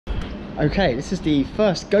Okay, this is the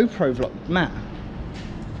first GoPro vlog. Matt,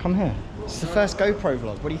 come here. This is the first GoPro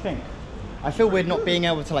vlog. What do you think? I feel weird not being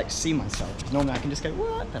able to like see myself. Normally I can just go,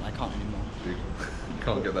 what? But I can't anymore. You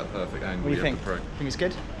can't get that perfect angle. What do you think? Think it's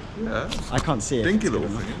good? Yeah. I can't see it. Dinky little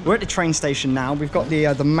thing. We're at the train station now. We've got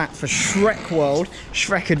the map for Shrek World,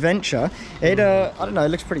 Shrek Adventure. It I don't know. It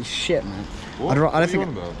looks pretty shit, man. What? I don't think.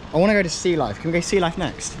 About? I want to go to Sea Life. Can we go Sea Life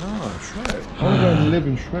next? No, Shrek. I want to go and live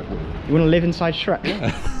in Shrek World. You want to live inside Shrek?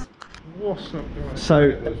 Yeah. What's up, guys?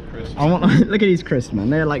 So I want. Look at these crisps, man.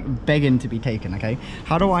 They're like begging to be taken. Okay.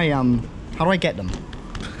 How do I get them?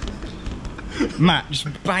 Matt, just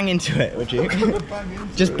bang into it, would you?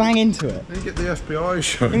 Just bang into it. Then you get the FBI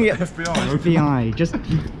show. FBI.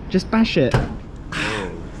 Just bash it.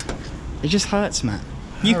 Oh. It just hurts, Matt.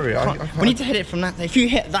 Harry, we need to hit it from that. If you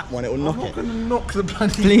hit that one, it will knock it. I'm not gonna knock the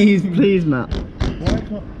bloody. Please, Matt. Why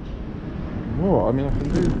can't? What? I mean, I can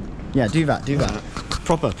do. Yeah, do that.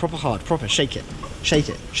 Proper hard. Proper. Shake it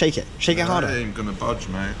harder. I ain't gonna budge,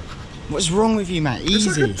 mate. What's wrong with you, Matt? Easy.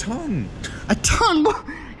 It's like a ton. A ton? What?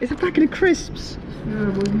 It's a packet of crisps. Yeah,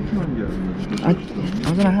 what are you trying to get? I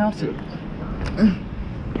don't know how to.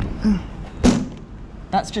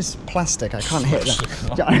 That's just plastic. I can't hit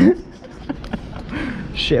that.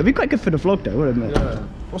 Shit, it'd be quite good for the vlog though, wouldn't it? Yeah.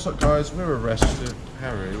 What's up, guys? We're arrested.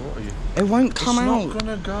 Harry, what are you? It won't come out. It's not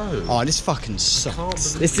gonna go. Oh, this fucking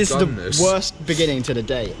sucks. This is the worst beginning to the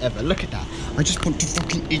day ever. Look at that. I just want to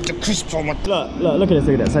fucking eat the crisps on my... Look at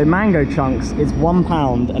this. So mango chunks is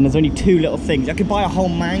 £1 and there's only 2 little things. I could buy a whole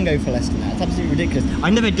mango for less than that. It's absolutely ridiculous. I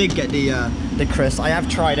never did get the crisps. I have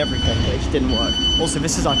tried everything, but it just didn't work. Also,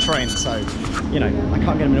 this is our train, so, you know, I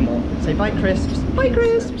can't get them anymore. Say bye crisps. Bye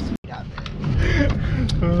crisps.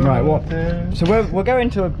 Right, what? So we're going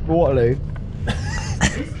to Waterloo.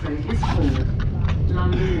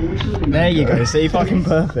 There you go, see, fucking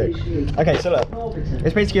perfect. Okay, so look,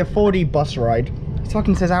 it's basically a 4D bus ride. It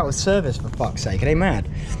fucking says out of service, for fuck's sake. Are they mad?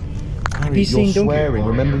 Have you seen swearing?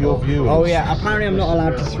 Remember your viewers. Oh yeah, apparently I'm not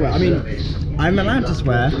allowed to swear. I mean, I'm allowed to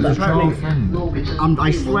swear, but apparently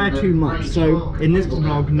I swear too much. So in this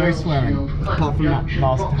vlog, no swearing. Apart from that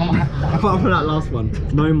last one,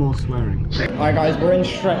 no more swearing. Alright guys, we're in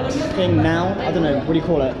Shrek's thing now. I don't know, what do you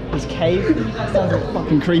call it? His cave? Sounds like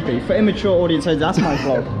fucking creepy. For immature audiences, that's my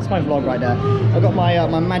vlog. That's my vlog right there. I've got my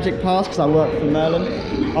my magic pass because I work for Merlin.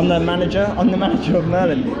 I'm the manager of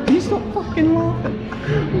Merlin. Can you stop fucking laughing?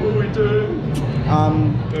 What are we doing? Oh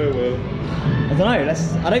well. I don't know,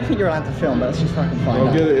 I don't think you're allowed to film, but let's just fucking find out.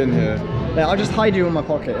 I'll get it in here. Yeah, I'll just hide you in my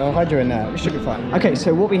pocket. I'll hide you in there. It should be fine. Okay,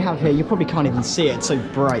 so what we have here, you probably can't even see it, it's so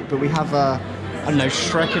bright, but we have, I don't know,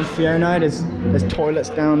 Shrek and Fiona. There's toilets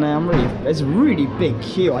down there. There's a really big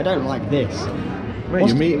queue. I don't like this. Mate,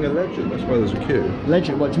 you're meeting a legend, that's why there's a queue.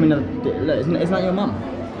 Legend? What do you mean? Isn't that your mum?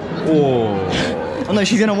 Oh. Oh no,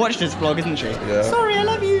 she's gonna watch this vlog, isn't she? Yeah. Sorry, I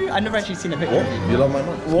love you. I've never actually seen a picture of you. You love my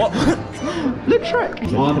mum? What? Look,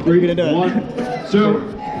 Shrek. On What are you gonna do? 1, 2,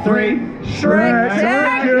 3.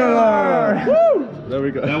 Shrektacular! Woo! There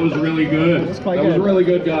we go. That was really good. That was was really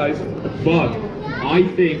good, guys. But I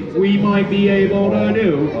think we might be able to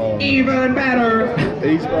do even better.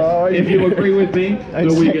 If you agree with me,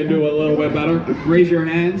 so we can do a little bit better. Raise your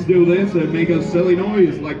hands, do this, and make a silly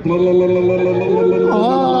noise like blah, blah, blah, blah, blah, blah,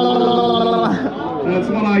 blah, blah. That's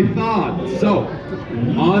what I thought. So,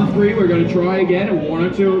 on 3, we're going to try again, and 1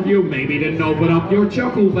 or 2 of you maybe didn't open up your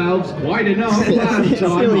chuckle valves quite enough last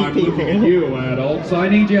time. I'm looking at you, adults. I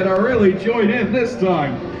need you to really join in this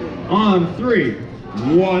time. On 3,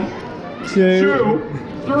 1, 2,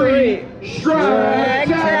 3,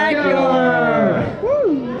 Shrektacular!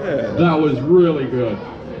 That was really good.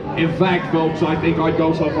 In fact, folks, I think I'd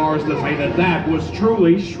go so far as to say that that was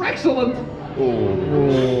truly Shrekcellent.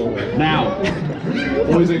 Now,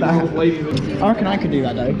 boys and girls, ladies and gentlemen. I reckon I could do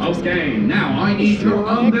that though. Okay, now I need your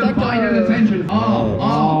undivided attention. That's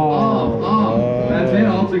it,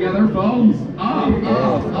 all together, folks.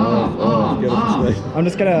 I'm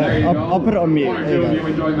just gonna, I'll put it on mute. 1 or 2 of you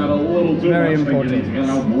enjoying that a little too Very much. important.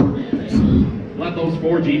 Let those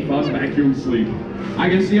 4G fun vacuum sleep. I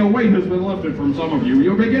can see a weight has been lifted from some of you.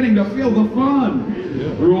 You're beginning to feel the fun.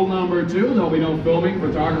 Rule number 2, there'll be no filming,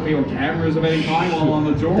 photography, or cameras of any kind while on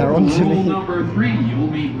the tour. Rule number 3, you'll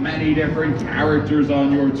meet many different characters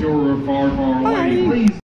on your tour of Far, Far Away.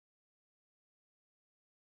 Please.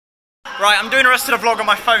 Right, I'm doing the rest of the vlog on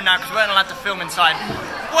my phone now because we weren't allowed to film inside.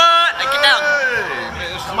 What? Hey, get down.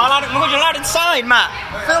 Am I allowed? You're allowed inside, Matt.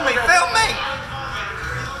 Film me, film me.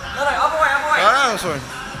 No, other way. Oh, sorry.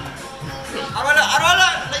 How do I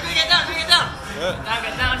look? Let me get down, get down.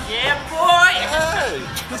 Yeah, boy. Hey.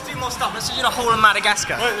 Let's do more stuff. Let's do the whole of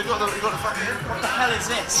Madagascar. Wait, you got the fucking... What the hell is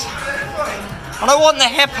this? I don't want the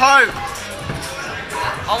hippo.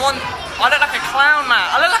 I look like a clown, man.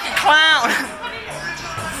 I look like a clown.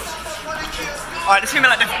 Alright, this is gonna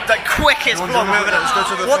be like the quickest vlog we're gonna.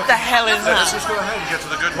 What the hell is that? Let's just go ahead and get to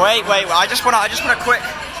the good one. Wait. I just want a quick.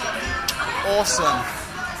 Awesome.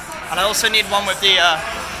 And I also need one with the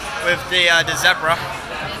zebra.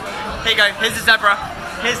 Here you go. Here's the zebra.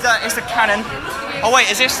 Here's the cannon. Oh wait,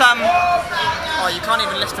 is this Oh, you can't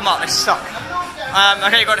even lift them up. They suck.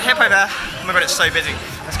 Okay, you got a hippo there. Oh my god, it's so busy.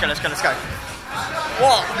 Let's go.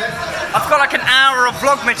 What? I've got like an hour of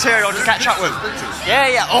vlog material to catch up with.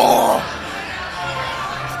 Yeah. Oh.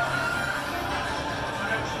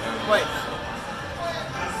 Wait.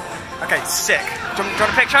 Okay, sick. Do you want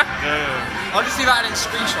a picture? Yeah. I'll just do that in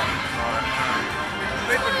screenshot.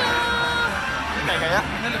 Okay, yeah.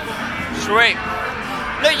 Sweet.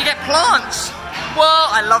 Look, you get plants. Well,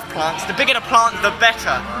 I love plants. The bigger the plant, the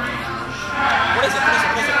better. What is it?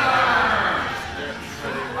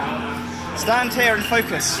 Stand here and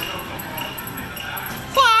focus.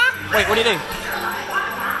 Wait, what do you do?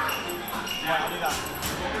 I'll do that.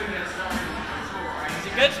 Is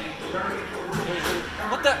it good?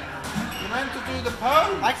 What the? You're meant to do the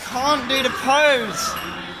pose. I can't do the pose.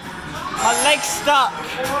 My leg's stuck.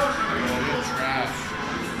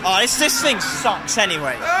 Oh, this thing sucks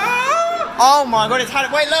anyway. Oh my god, it's had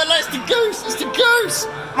it. Wait, look, it's the goose. It's the goose.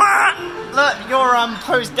 Look, you're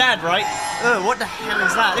posed dad, right? Oh, what the hell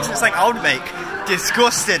is that? Looks like something I would make.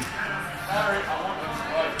 Disgusting.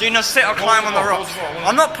 Do not sit or climb on the rock.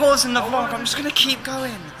 I'm not pausing the vlog. I'm just gonna keep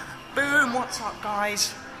going. Boom. What's up,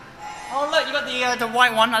 guys? Oh look, you got the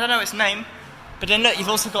white one. I don't know its name, but then look, you've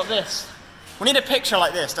also got this. We need a picture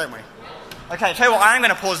like this, don't we? Okay, tell you what, I am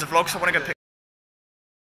gonna pause the vlog, so I want to go pick.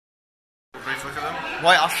 Brief look at them.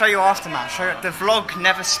 Wait, I'll show you after, man. The vlog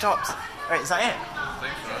never stops. Wait, is that it? I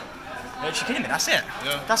think so. You're kidding me? That's it?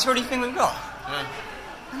 Yeah. That's the only thing we've got? Yeah.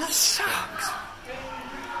 And that sucks.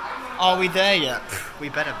 Are we there yet? We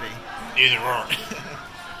better be. Either or.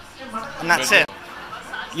 And that's it.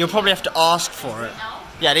 You'll probably have to ask for it.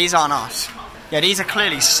 Yeah, these aren't us. Yeah, these are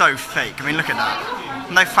clearly so fake. I mean, look at that.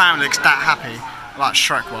 No family looks that happy about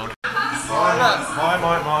Shrek World. Hi,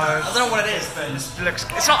 Mike Myers. I don't know what it is, but it just looks...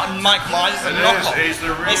 It's not a Mike Myers, it's a knockoff. It's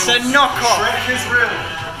the real... It's a knockoff. Shrek is real.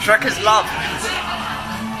 Shrek is love.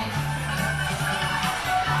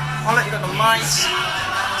 Oh look, you got the mice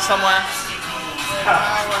somewhere.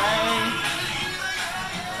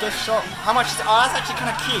 Gift shop. How much is it? Oh, that's actually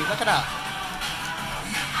kind of cute. Look at that.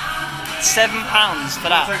 £7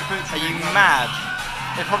 for that. Are you mad?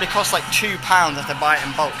 It probably costs like £2 if they buy it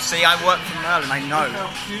in bulk. See, I work for Merlin, I know.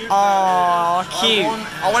 Oh, cute.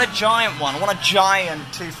 I want a giant one. I want a giant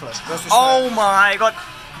toothless. Oh my god.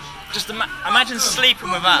 Just imagine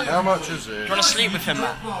sleeping with that. How much is it? Do you want to sleep with him,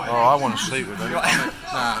 man? Oh, I want to sleep with him.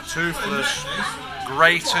 Nah, Toothless,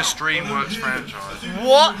 greatest DreamWorks franchise.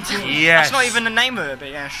 What? Yes. That's not even the name of it,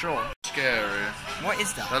 but yeah, sure. Scary. What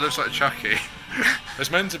is that? That looks like Chucky. It's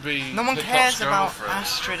meant to be. No one Hiccups' cares about girlfriend.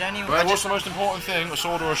 Astrid anyway. But what's the most important thing? A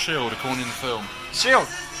sword or a shield, according to the film? Shield.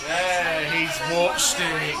 Yeah, he's watched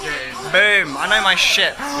it. Boom. I know my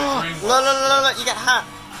shit. Look, you get hat.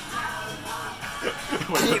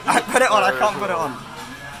 I put it on, I can't put it on.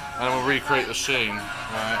 And then we'll recreate the scene.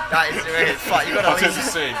 Right. That is really fun. You gotta leave the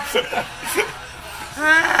scene.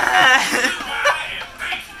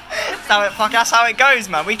 That's how it goes,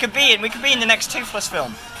 man. We could be in the next Toothless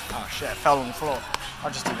film. Oh shit, it fell on the floor. I'll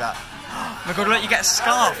just do that. Oh my god, look, you get a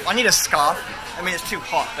scarf. I need a scarf. I mean, it's too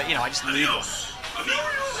hot, but you know, I just need it. The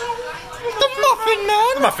Muffin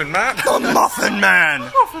Man! The Muffin Man! The Muffin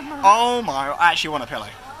Man! Oh my, I actually want a pillow.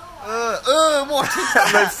 What is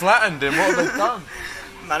that? They flattened him, what have they done?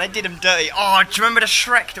 Man, they did him dirty. Oh, do you remember the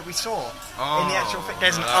Shrek that we saw? In the actual thing?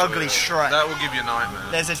 There's an ugly Shrek. That will give you a nightmare.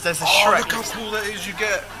 There's a Shrek. Look how cool that is. You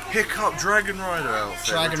get Hiccup Dragon Rider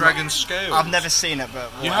outfit. Dragon scales. I've never seen it,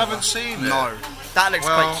 but whatever. You haven't seen it? No. That looks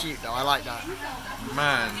quite cute though, I like that.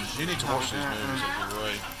 Man, you need to watch these movies every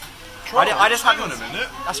week. I just hang on a minute.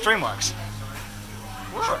 That's DreamWorks.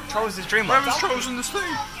 What? Trolls is DreamWorks. Where was Trolls in this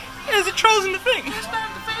thing? There's a Trolls in the thing.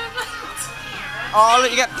 Oh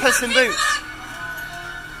look, you get Puss in Boots.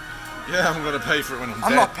 Yeah, I'm gonna pay for it when I'm dead.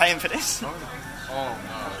 I'm not paying for this. Oh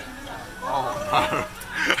no. Oh no.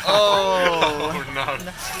 Oh no.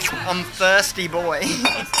 I'm thirsty, boy.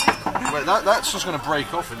 Wait, that's just gonna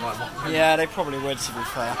break off in like 1 minute. Yeah, they probably would, to be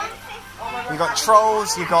fair. You got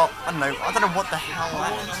Trolls, you got I don't know what the hell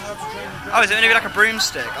that is. Oh, is it gonna be like a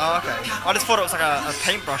broomstick? Oh, okay. I just thought it was like a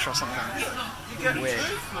paintbrush or something. Weird.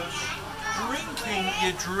 Drinking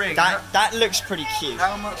your drink. That looks pretty cute.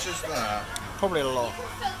 How much is that? Probably a lot.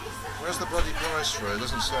 Where's the bloody price for it? It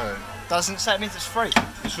doesn't say. Doesn't say, it means it's free.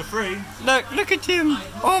 It's for free. Look at him.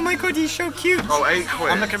 Oh my god, he's so cute. Oh, £8.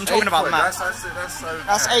 I'm talking about the map. That's okay.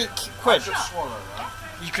 That's £8. I could swallow that.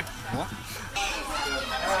 You could, what?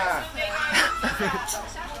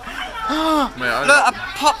 Mate, Look, a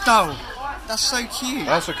pop doll. That's so cute.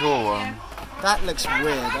 that's a cool one. That looks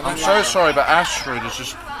weird. I'm so sorry, but Astrid has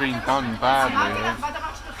just been done badly here.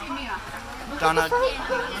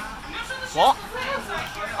 What?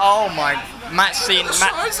 Oh my! Matt's seen The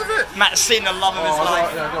size of it! Matt's seen the love of his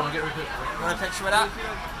life. Yeah, go on, get me a picture. You want a picture with that?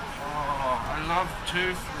 Oh, I love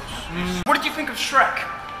Toothless. What did you think of Shrek?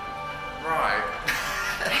 Right.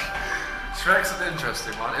 Shrek's an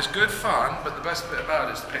interesting one. It's good fun, but the best bit about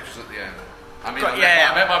it is the pictures at the end. I mean,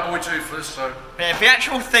 I met my boy Toothless, so... Yeah, the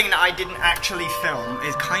actual thing that I didn't actually film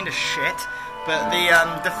is kind of shit, but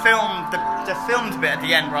the filmed bit at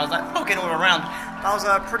the end where I was like fucking all around, that was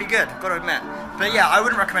pretty good, got to admit. But yeah, I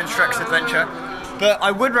wouldn't recommend Shrek's Adventure, but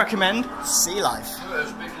I would recommend Sea Life.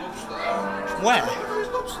 There's a big lobster there. Where? Look at those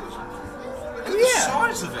lobsters. Look at the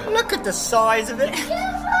size of it. Look at the size of it.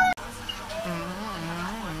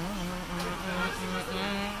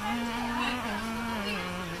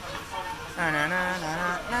 Na, na, na,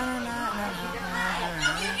 na, na,